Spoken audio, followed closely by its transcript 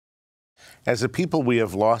As a people, we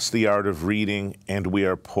have lost the art of reading, and we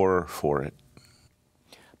are poorer for it.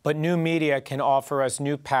 But new media can offer us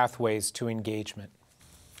new pathways to engagement.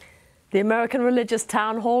 The American Religious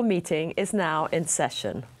Town Hall meeting is now in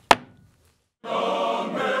session.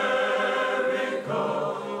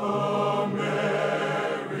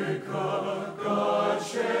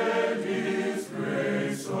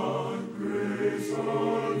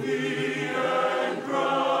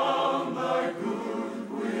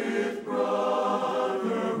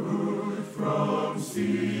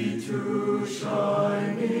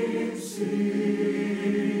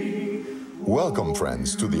 Welcome,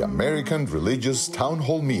 friends, to the American Religious Town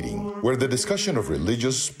Hall meeting, where the discussion of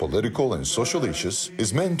religious, political, and social issues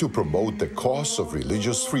is meant to promote the cause of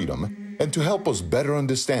religious freedom and to help us better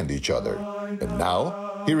understand each other. And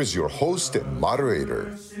now, here is your host and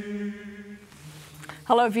moderator.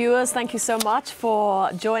 Hello, viewers. Thank you so much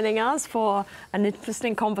for joining us for an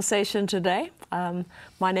interesting conversation today.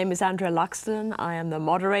 My name is Andrea Luxton. I am the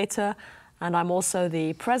moderator, and I'm also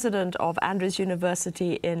the president of Andrews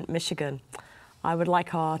University in Michigan. I would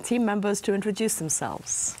like our team members to introduce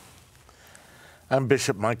themselves. I'm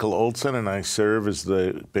Bishop Michael Olson, and I serve as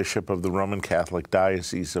the Bishop of the Roman Catholic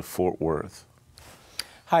Diocese of Fort Worth.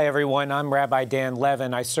 Hi, everyone. I'm Rabbi Dan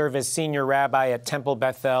Levin. I serve as Senior Rabbi at Temple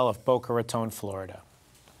Bethel of Boca Raton, Florida.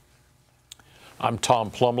 I'm Tom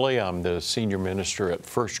Plumley. I'm the Senior Minister at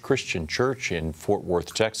First Christian Church in Fort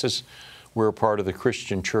Worth, Texas. We're a part of the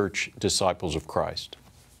Christian Church Disciples of Christ.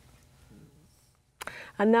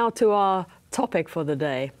 And now to our topic for the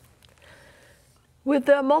day. With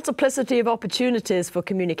the multiplicity of opportunities for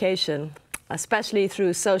communication, especially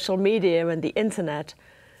through social media and the internet,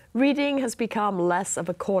 reading has become less of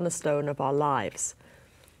a cornerstone of our lives.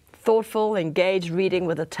 Thoughtful, engaged reading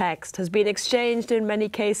with a text has been exchanged in many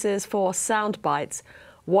cases for sound bites,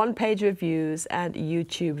 one-page reviews, and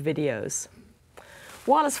YouTube videos.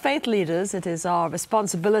 While as faith leaders, it is our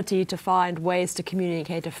responsibility to find ways to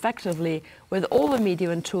communicate effectively with all the media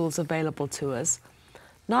and tools available to us,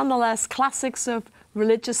 nonetheless, classics of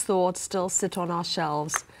religious thought still sit on our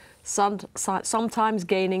shelves, sometimes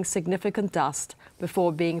gaining significant dust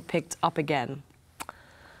before being picked up again.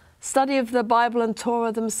 Study of the Bible and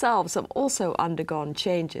Torah themselves have also undergone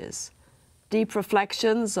changes. Deep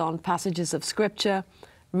reflections on passages of Scripture,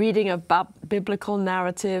 reading of biblical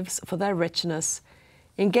narratives for their richness,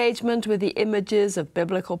 engagement with the images of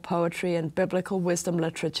biblical poetry and biblical wisdom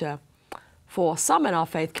literature. For some in our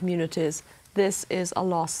faith communities, this is a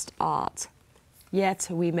lost art. Yet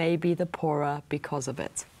we may be the poorer because of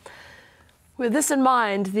it. With this in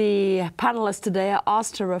mind, the panelists today are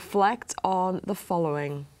asked to reflect on the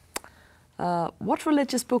following. What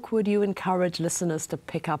religious book would you encourage listeners to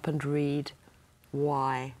pick up and read?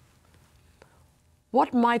 Why?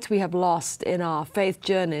 What might we have lost in our faith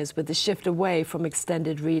journeys with the shift away from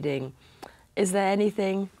extended reading? Is there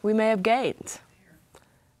anything we may have gained?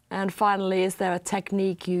 And finally, is there a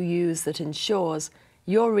technique you use that ensures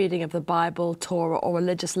your reading of the Bible, Torah, or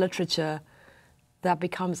religious literature that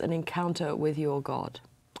becomes an encounter with your God?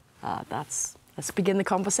 Let's begin the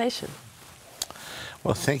conversation.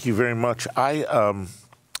 Well, thank you very much. I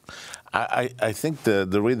think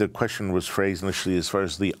the way the question was phrased initially, as far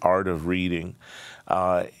as the art of reading,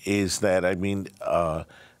 is that,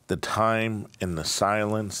 the time and the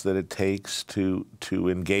silence that it takes to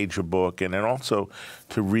engage a book, and then also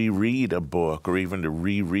to reread a book or even to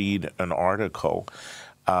reread an article,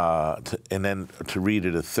 and then to read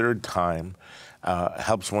it a third time,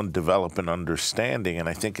 helps one develop an understanding. And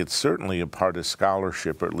I think it's certainly a part of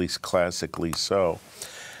scholarship, or at least classically so.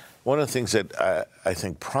 One of the things that I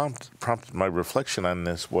think prompted my reflection on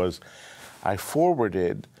this was I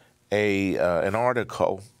forwarded an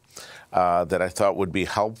article that I thought would be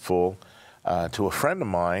helpful to a friend of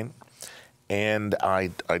mine, and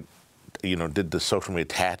I did the social media,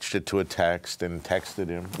 attached it to a text and texted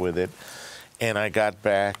him with it, and I got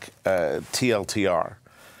back TLTR,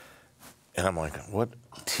 and I'm like, what?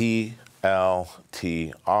 TLTR,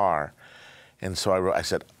 and so I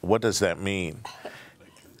said, what does that mean?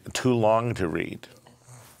 Too long to read.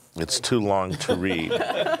 It's too long to read.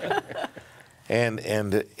 And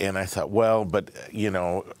I thought, well, but,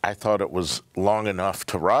 I thought it was long enough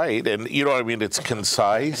to write. And, it's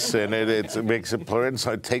concise and it makes it plural.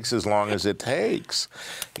 So it takes as long as it takes,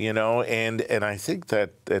 and I think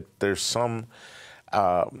that there's some,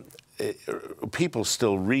 people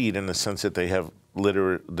still read in the sense that they have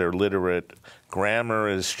they're literate. Grammar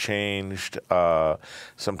has changed.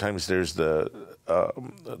 Sometimes there's the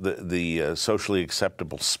socially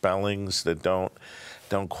acceptable spellings that don't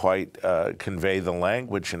quite convey the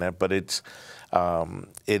language in it, but it's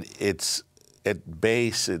at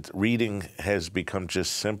base, reading has become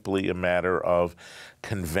just simply a matter of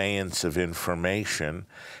conveyance of information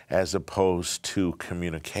as opposed to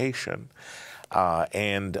communication.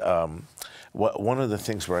 One of the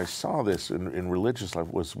things where I saw this in religious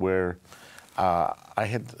life was where I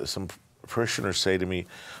had some parishioners say to me,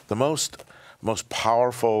 the most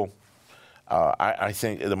powerful, I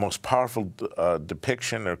think the most powerful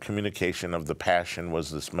depiction or communication of the Passion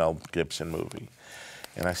was this Mel Gibson movie.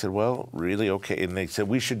 And I said, well, really? Okay. And they said,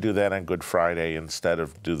 we should do that on Good Friday instead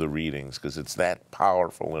of do the readings because it's that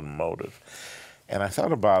powerful and emotive. And I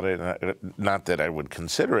thought about it, and not that I would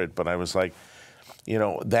consider it, but I was like, you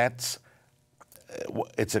know,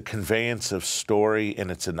 it's a conveyance of story,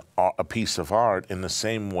 and it's a piece of art in the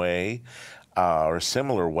same way or a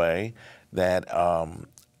similar way that,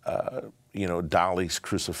 you know, Dali's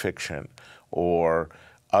Crucifixion or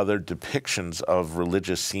other depictions of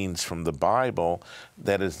religious scenes from the Bible,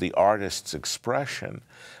 that is the artist's expression,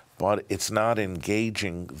 but it's not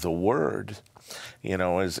engaging the word. You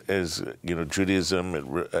know, as you know, Judaism,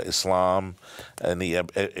 Islam, and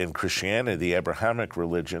in Christianity, the Abrahamic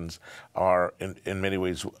religions are in many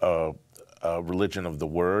ways a religion of the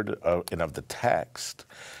word and of the text,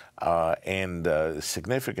 and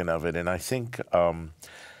significant of it. And I think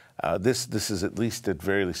this is at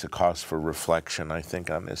very least a cause for reflection, I think,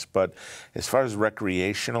 on this. But as far as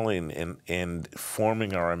recreationally and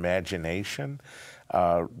forming our imagination,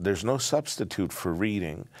 there's no substitute for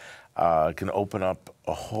reading. It can open up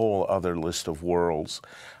a whole other list of worlds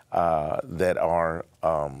that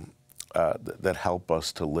help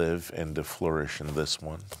us to live and to flourish in this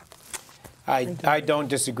one. I don't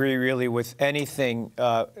disagree really with anything,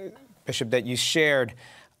 Bishop, that you shared.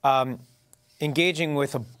 Engaging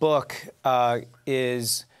with a book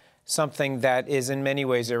is something that is in many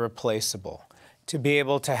ways irreplaceable. To be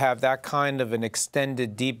able to have that kind of an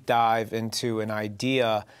extended deep dive into an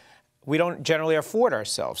idea, we don't generally afford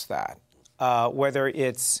ourselves that. Whether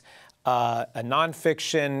it's a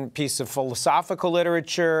nonfiction piece of philosophical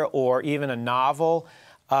literature or even a novel,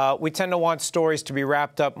 we tend to want stories to be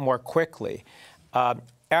wrapped up more quickly.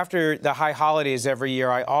 After the high holidays every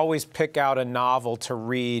year, I always pick out a novel to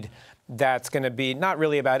read that's going to be not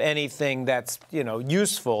really about anything that's, you know,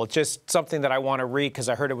 useful, just something that I want to read because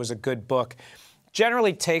I heard it was a good book.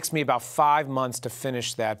 Generally takes me about 5 months to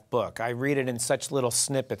finish that book. I read it in such little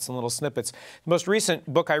snippets and little snippets. The most recent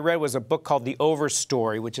book I read was a book called The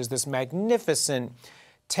Overstory, which is this magnificent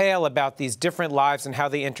tale about these different lives and how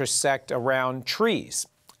they intersect around trees.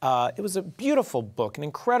 It was a beautiful book, an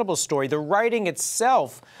incredible story. The writing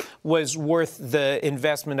itself was worth the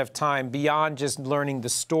investment of time beyond just learning the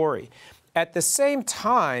story. At the same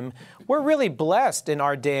time, we're really blessed in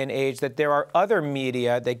our day and age that there are other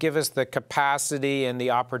media that give us the capacity and the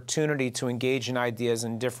opportunity to engage in ideas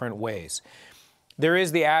in different ways. There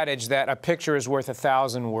is the adage that a picture is worth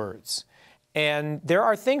 1,000 words. And there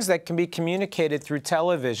are things that can be communicated through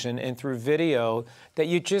television and through video that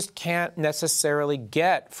you just can't necessarily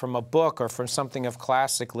get from a book or from something of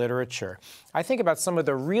classic literature. I think about some of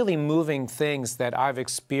the really moving things that I've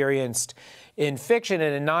experienced in fiction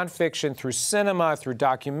and in nonfiction through cinema, through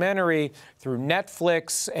documentary, through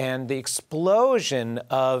Netflix, and the explosion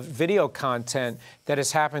of video content that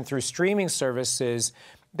has happened through streaming services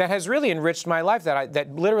that has really enriched my life,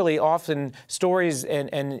 that literally often stories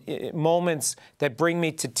and moments that bring me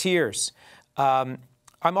to tears. I'm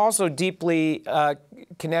also deeply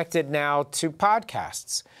connected now to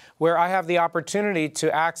podcasts, where I have the opportunity to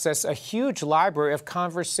access a huge library of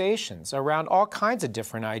conversations around all kinds of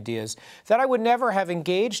different ideas that I would never have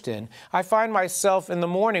engaged in. I find myself in the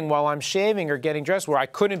morning while I'm shaving or getting dressed where I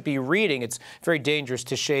couldn't be reading. It's very dangerous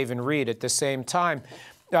to shave and read at the same time.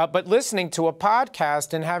 But listening to a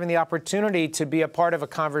podcast and having the opportunity to be a part of a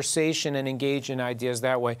conversation and engage in ideas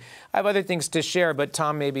that way. I have other things to share, but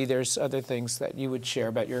Tom, maybe there's other things that you would share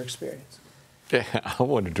about your experience. Yeah, I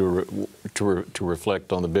wanted to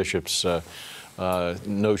reflect on the Bishop's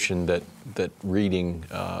notion that reading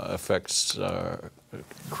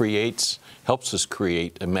helps us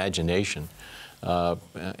create imagination,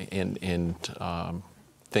 and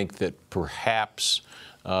think that perhaps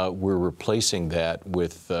we're replacing that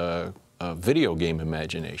with video game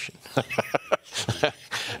imagination.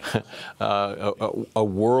 A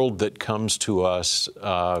world that comes to us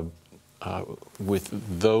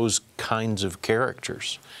with those kinds of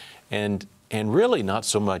characters. And really not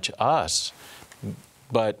so much us,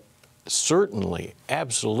 but certainly,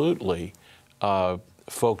 absolutely,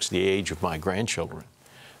 folks the age of my grandchildren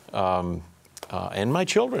and my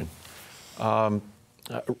children.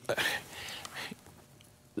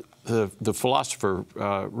 The philosopher,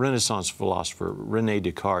 Renaissance philosopher René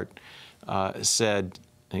Descartes said,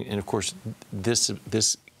 and of course this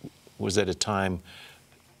was at a time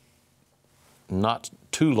not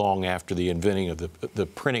too long after the inventing of the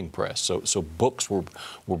printing press. So books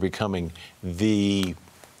were becoming the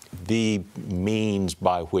means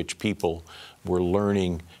by which people were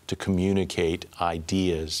learning to communicate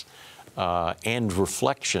ideas and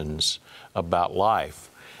reflections about life.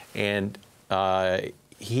 And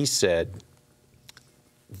he said,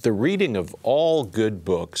 "The reading of all good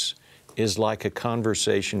books is like a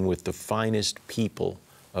conversation with the finest people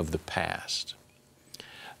of the past."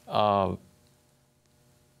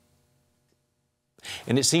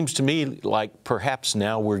 And it seems to me like perhaps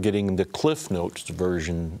now we're getting the Cliff Notes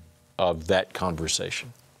version of that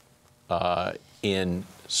conversation in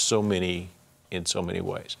so many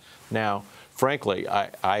ways. Now, frankly,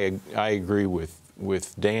 I agree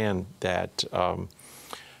with Dan that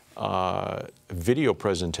video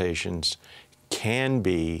presentations can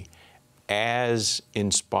be as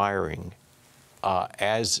inspiring,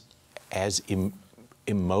 as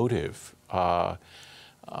emotive,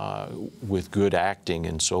 with good acting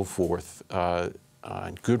and so forth,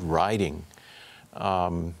 good writing.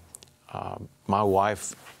 My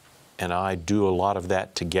wife and I do a lot of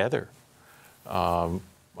that together. And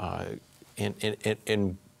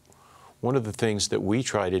one of the things that we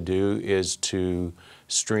try to do is to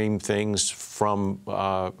stream things from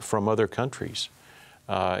other countries,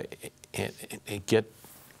 and get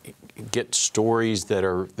stories that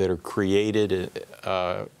are created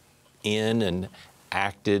in and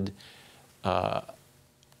acted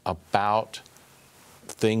about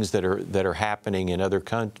things that are happening in other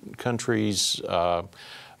countries,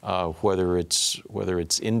 whether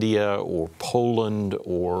it's India or Poland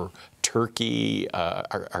or Turkey.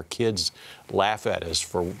 Our kids laugh at us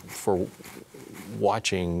for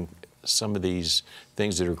watching some of these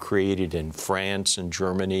things that are created in France and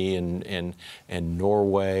Germany and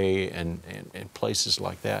Norway and places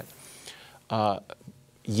like that.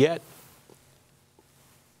 Yet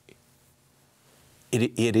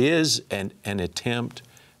it is an attempt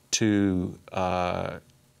to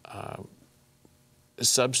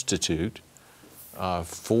substitute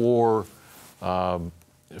for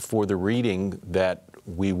the reading that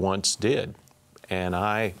we once did. And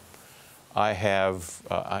I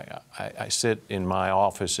sit in my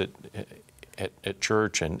office at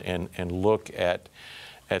church and look at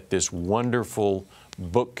this wonderful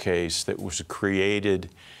bookcase that was created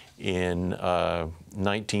in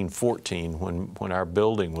 1914 when our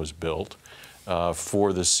building was built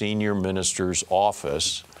for the senior minister's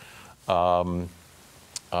office, and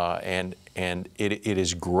it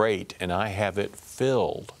is great, and I have it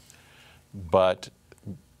filled. But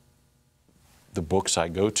the books I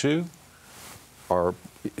go to are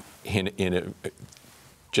in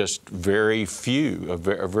just very few, a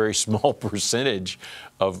very small percentage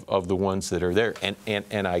of the ones that are there,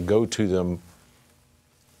 and I go to them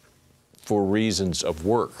for reasons of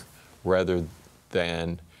work rather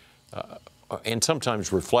than, and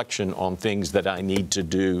sometimes reflection on things that I need to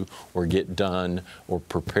do or get done or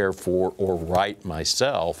prepare for or write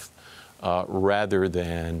myself, rather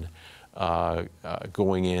than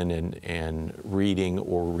going in and reading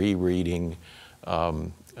or rereading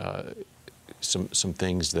some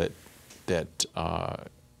things that I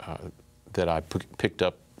picked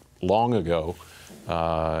up long ago,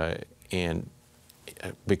 and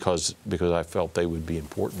because I felt they would be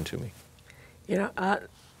important to me. You know,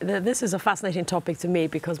 this is a fascinating topic to me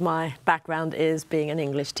because my background is being an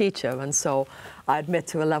English teacher, and so I admit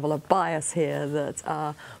to a level of bias here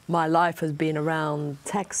that my life has been around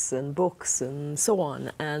texts and books and so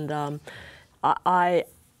on, and I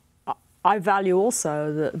value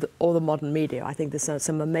also all the modern media. I think there's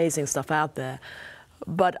some amazing stuff out there,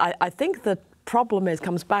 but I think the problem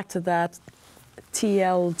comes back to that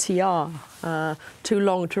TLDR, too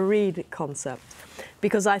long to read concept,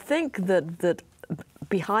 because I think that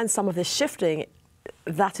behind some of this shifting,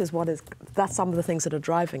 that's some of the things that are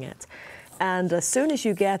driving it. And as soon as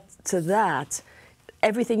you get to that,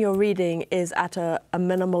 everything you're reading is at a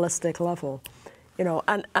minimalistic level, you know.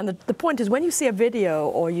 And the point is, when you see a video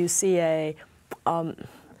or you see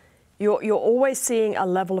you're always seeing a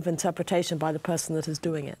level of interpretation by the person that is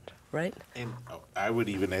doing it, right? And I would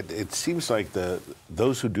even add, it seems like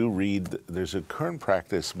those who do read, there's a current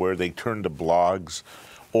practice where they turn to blogs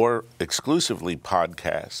or exclusively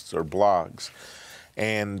podcasts or blogs,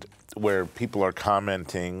 and where people are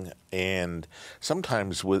commenting, and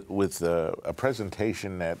sometimes with a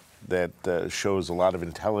presentation that shows a lot of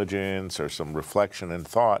intelligence or some reflection and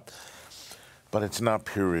thought, but it's not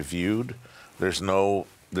peer reviewed. There's no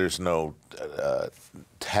there's no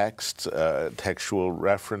text, textual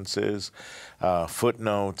references,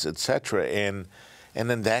 footnotes, etc. And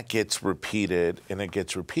then that gets repeated, and it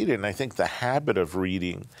gets repeated. And I think the habit of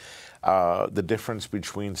reading, the difference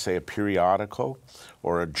between, say, a periodical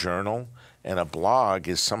or a journal and a blog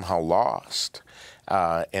is somehow lost.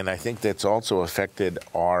 And I think that's also affected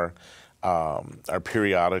our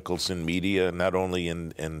periodicals in media, not only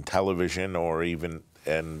in television or even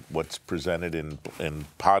in what's presented in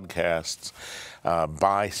podcasts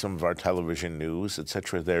by some of our television news,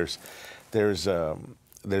 etc. There's the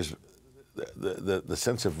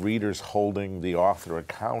sense of readers holding the author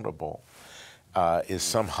accountable is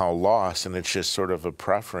somehow lost, and it's just sort of a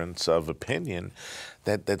preference of opinion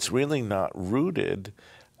that's really not rooted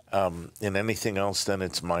in anything else than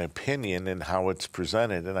it's my opinion and how it's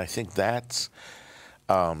presented. And I think that's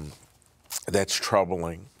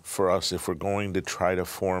troubling for us if we're going to try to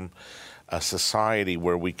form a society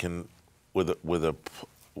where we can, with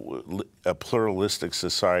a pluralistic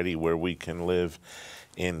society where we can live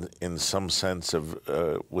in some sense of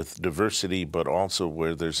with diversity, but also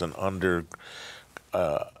where there's an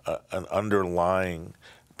underlying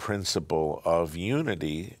principle of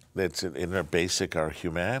unity that's in our basic, our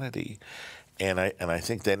humanity. And I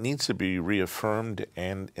think that needs to be reaffirmed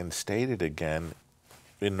and stated again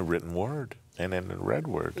in the written word and in the read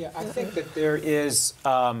word. Yeah, I think that there is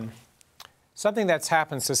something that's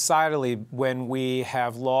happened societally when we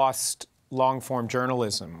have lost long-form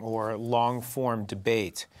journalism or long-form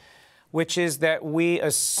debate, which is that we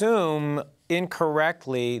assume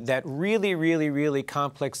incorrectly that really, really, really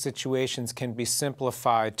complex situations can be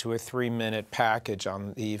simplified to a 3-minute package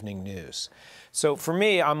on the evening news. So for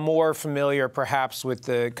me, I'm more familiar perhaps with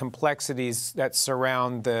the complexities that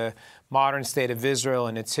surround the modern state of Israel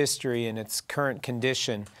and its history and its current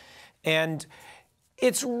condition. And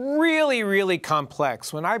it's really, really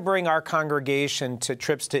complex. When I bring our congregation to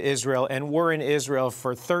trips to Israel, and we're in Israel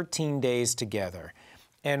for 13 days together,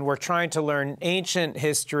 and we're trying to learn ancient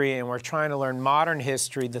history and we're trying to learn modern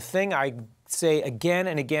history, the thing I say again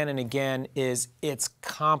and again and again is it's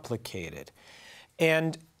complicated.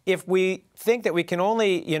 And if we think that we can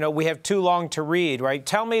only, we have too long to read, right?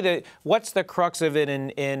 Tell me what's the crux of it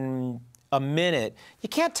in a minute. You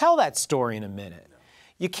can't tell that story in a minute.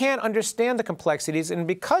 You can't understand the complexities, and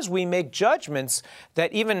because we make judgments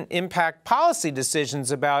that even impact policy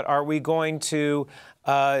decisions about are we going to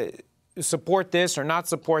support this or not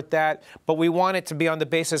support that, but we want it to be on the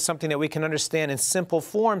basis of something that we can understand in simple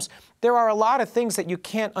forms, there are a lot of things that you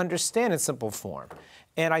can't understand in simple form.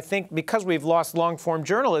 And I think because we've lost long-form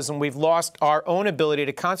journalism, we've lost our own ability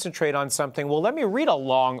to concentrate on something. Well, let me read a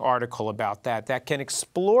long article about that can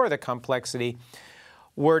explore the complexity.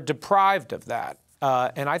 We're deprived of that.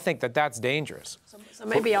 And I think that that's dangerous. So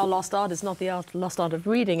maybe our lost art is not the lost art of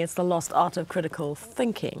reading, it's the lost art of critical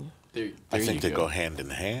thinking. I think they go hand in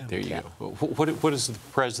hand. There you go. What does the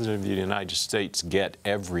President of the United States get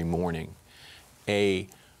every morning?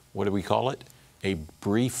 What do we call it? A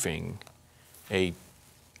briefing, a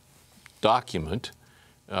document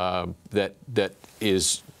that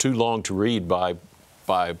is too long to read by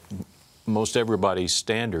most everybody's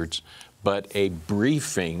standards, but a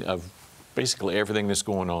briefing of basically everything that's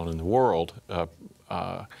going on in the world,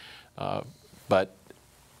 but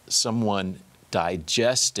someone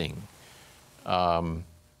digesting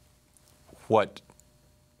what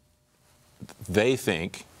they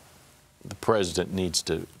think the president needs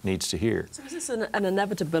to hear. So is this an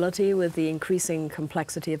inevitability with the increasing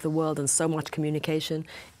complexity of the world and so much communication?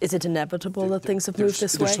 Is it inevitable that things have moved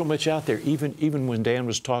this way? There's so much out there. Even when Dan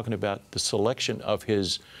was talking about the selection of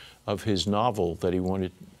his novel that he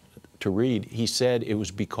wanted to read, he said it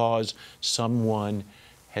was because someone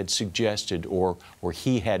had suggested or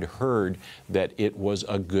he had heard that it was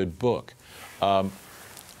a good book.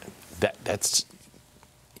 That's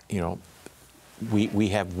we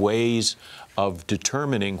have ways of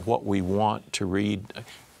determining what we want to read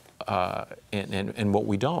and what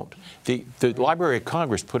we don't. The Library of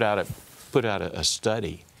Congress put out a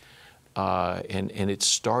study, and it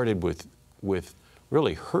started with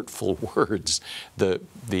really hurtful words. It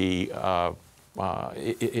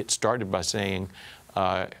started by saying,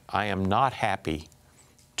 "I am not happy."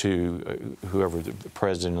 To whoever the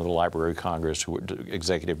president of the Library of Congress,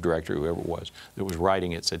 executive director, whoever it was that was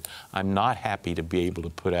writing it, said, "I'm not happy to be able to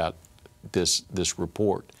put out this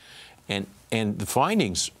report," and the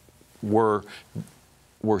findings were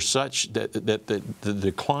such that the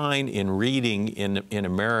decline in reading in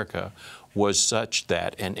America was such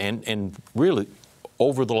that and really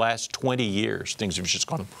over the last 20 years things have just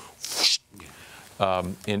gone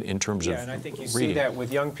in terms of Yeah, and I think you reading. see that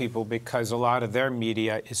with young people because a lot of their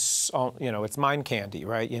media is, it's mind candy,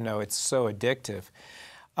 right? It's so addictive.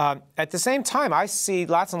 At the same time, I see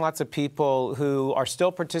lots and lots of people who are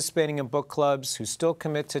still participating in book clubs, who still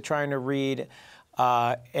commit to trying to read,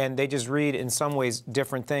 and they just read in some ways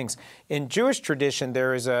different things. In Jewish tradition,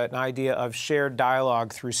 there is an idea of shared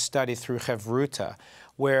dialogue through study, through Chevruta,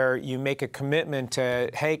 where you make a commitment to,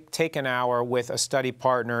 hey, take an hour with a study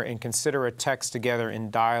partner and consider a text together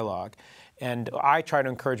in dialogue. And I try to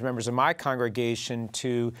encourage members of my congregation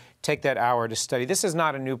to take that hour to study. This is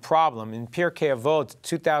not a new problem. In Pirkei Avot,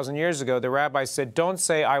 2,000 years ago, the rabbi said, don't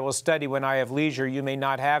say, I will study when I have leisure. You may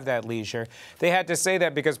not have that leisure. They had to say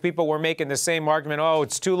that because people were making the same argument, oh,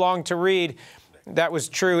 it's too long to read. That was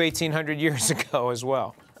true 1,800 years ago as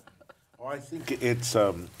well. Well, I think it's,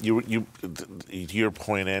 your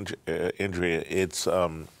point, Andrea, it's,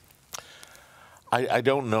 I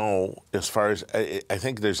don't know as far as, I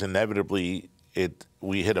think there's inevitably,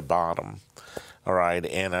 we hit a bottom, all right,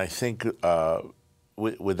 and I think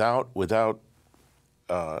without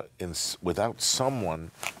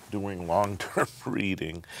someone doing long-term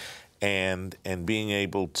reading and being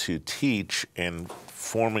able to teach and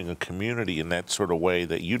forming a community in that sort of way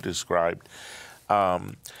that you described,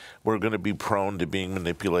 we're going to be prone to being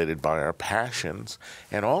manipulated by our passions.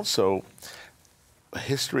 And also,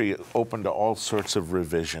 history open to all sorts of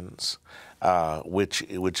revisions, which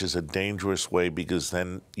is a dangerous way because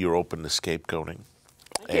then you're open to scapegoating.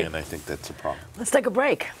 And I think that's a problem. Let's take a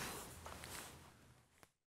break.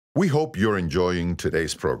 We hope you're enjoying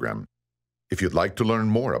today's program. If you'd like to learn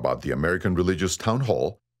more about the American Religious Town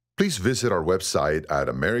Hall, please visit our website at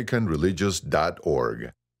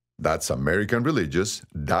americanreligious.org. That's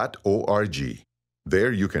americanreligious.org.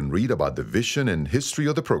 There you can read about the vision and history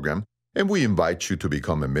of the program, and we invite you to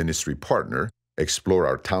become a ministry partner, explore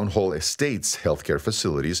our Town Hall Estates healthcare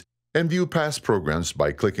facilities, and view past programs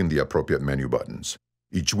by clicking the appropriate menu buttons.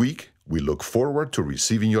 Each week, we look forward to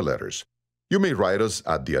receiving your letters. You may write us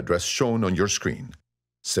at the address shown on your screen.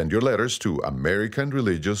 Send your letters to American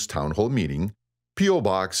Religious Town Hall Meeting, P.O.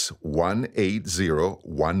 Box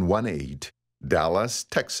 180118, Dallas,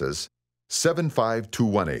 Texas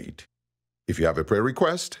 75218. If you have a prayer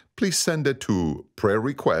request, please send it to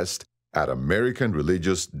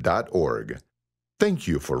prayerrequest@americanreligious.org. Thank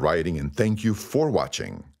you for writing and thank you for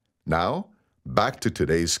watching. Now, back to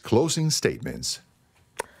today's closing statements.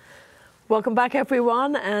 Welcome back,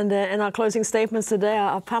 everyone. And in our closing statements today,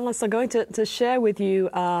 our panelists are going to share with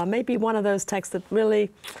you maybe one of those texts that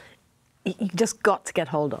really you just got to get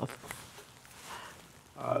hold of.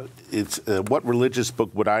 It's what religious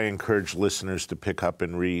book would I encourage listeners to pick up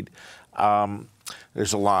and read?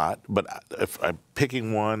 There's a lot, but if I'm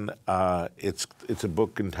picking one, it's a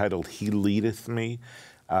book entitled He Leadeth Me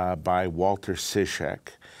by Walter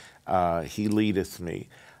Ciszek. He Leadeth Me.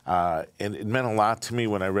 And it meant a lot to me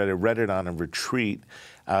when I read it on a retreat.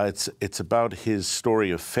 It's about his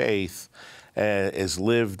story of faith as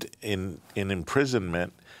lived in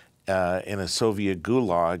imprisonment in a Soviet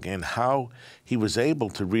gulag, and how he was able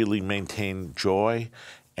to really maintain joy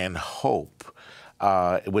and hope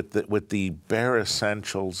with the bare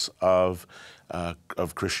essentials of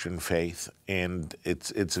Christian faith. And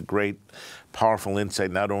it's a great, powerful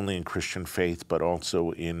insight not only in Christian faith but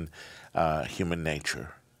also in human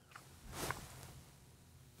nature.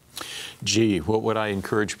 Gee, what would I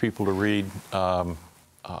encourage people to read?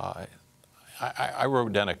 I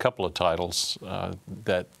wrote down a couple of titles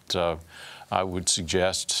that I would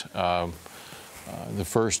suggest. The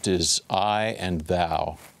first is I and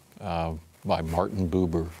Thou by Martin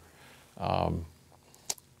Buber.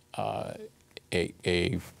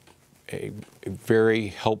 A very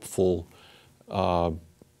helpful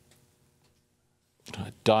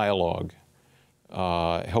dialogue,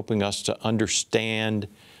 helping us to understand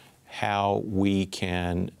how we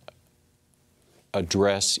can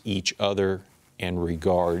address each other and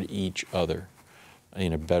regard each other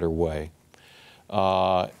in a better way.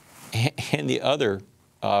 And the other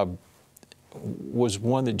was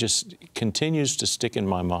one that just continues to stick in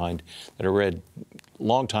my mind that I read a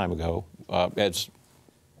long time ago,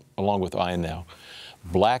 along with I and Thou.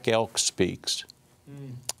 Black Elk Speaks,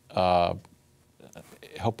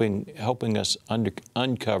 helping us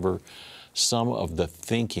uncover some of the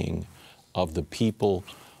thinking of the people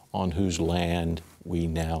on whose land we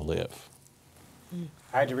now live.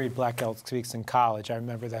 I had to read Black Elk Speaks in college. I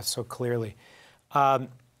remember that so clearly.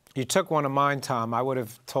 You took one of mine, Tom. I would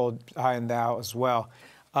have told I and Thou as well.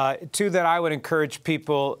 Two that I would encourage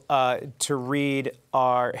people to read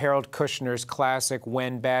are Harold Kushner's classic,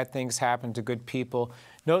 When Bad Things Happen to Good People.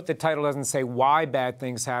 Note the title doesn't say why bad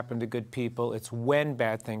things happen to good people, it's when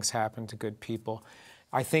bad things happen to good people.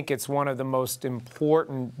 I think it's one of the most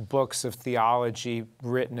important books of theology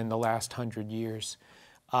written in the last 100 years,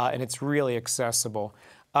 and it's really accessible.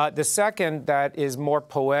 The second that is more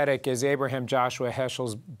poetic is Abraham Joshua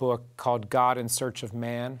Heschel's book called God in Search of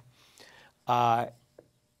Man.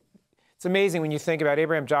 It's amazing when you think about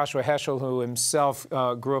Abraham Joshua Heschel, who himself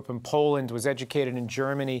grew up in Poland, was educated in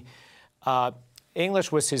Germany.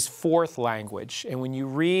 English was his fourth language, and when you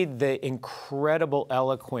read the incredible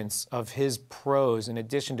eloquence of his prose, in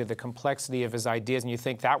addition to the complexity of his ideas, and you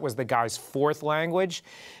think that was the guy's fourth language,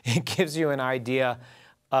 it gives you an idea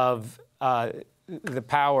of the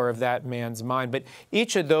power of that man's mind. But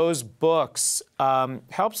each of those books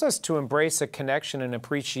helps us to embrace a connection and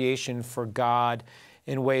appreciation for God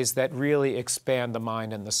in ways that really expand the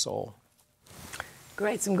mind and the soul.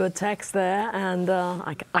 Great, some good text there, and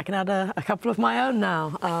I can add a couple of my own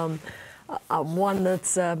now. One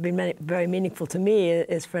that's been very meaningful to me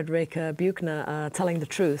is Frederick Buechner, Telling the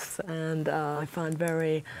Truth, and I find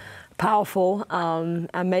very powerful, and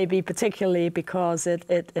maybe particularly because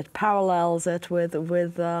it parallels it with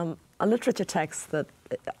a literature text that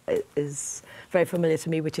is very familiar to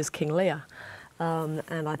me, which is King Lear.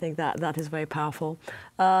 And I think that is very powerful.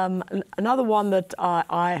 Another one that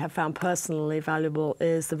I have found personally valuable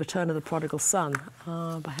is The Return of the Prodigal Son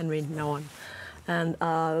by Henry Nouwen. And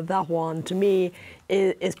that one, to me,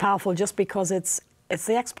 is powerful just because it's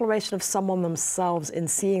the exploration of someone themselves in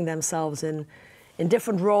seeing themselves in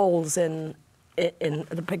different roles in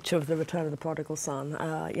the picture of the Return of the Prodigal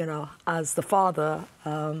Son, you know, as the father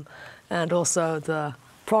and also the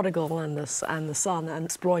prodigal and the son, and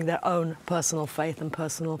exploring their own personal faith and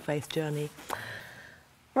personal faith journey.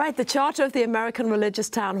 Right, the Charter of the American Religious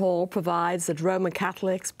Town Hall provides that Roman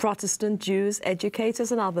Catholics, Protestant, Jews,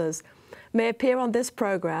 educators and others may appear on this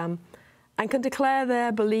program and can declare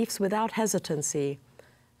their beliefs without hesitancy,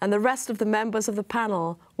 and the rest of the members of the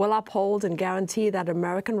panel will uphold and guarantee that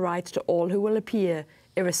American right to all who will appear,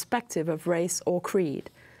 irrespective of race or creed,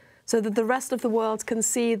 so that the rest of the world can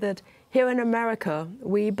see that here in America,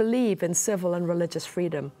 we believe in civil and religious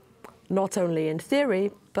freedom, not only in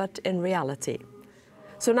theory, but in reality.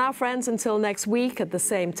 So now, friends, until next week at the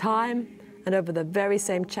same time and over the very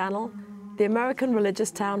same channel, the American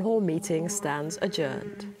Religious Town Hall meeting stands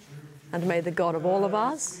adjourned. And may the God of all of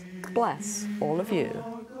us bless all of you.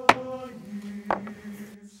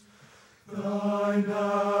 Thine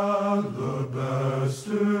alabaster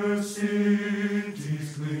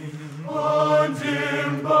cities gleam until